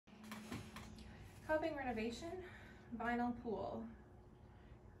Coping renovation, vinyl pool.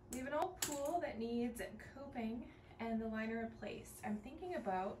 We have an old pool that needs coping and the liner replaced. I'm thinking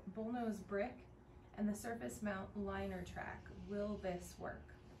about bullnose brick and the surface mount liner track. Will this work?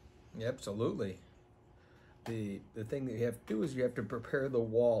 Yeah, absolutely. The thing that you have to do is you have to prepare the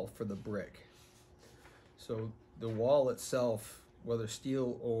wall for the brick. So the wall itself, whether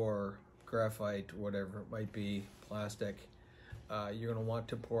steel or graphite, whatever it might be, plastic, you're going to want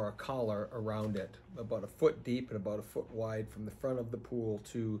to pour a collar around it, about a foot deep and about a foot wide from the front of the pool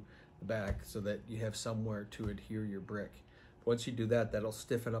to the back, so that you have somewhere to adhere your brick. Once you do that, that'll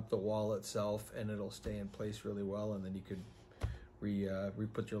stiffen up the wall itself and it'll stay in place really well, and then you could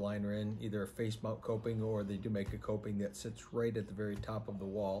re-put your liner in, either a face mount coping, or they do make a coping that sits right at the very top of the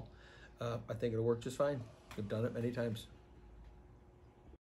wall. I think it'll work just fine. We've done it many times.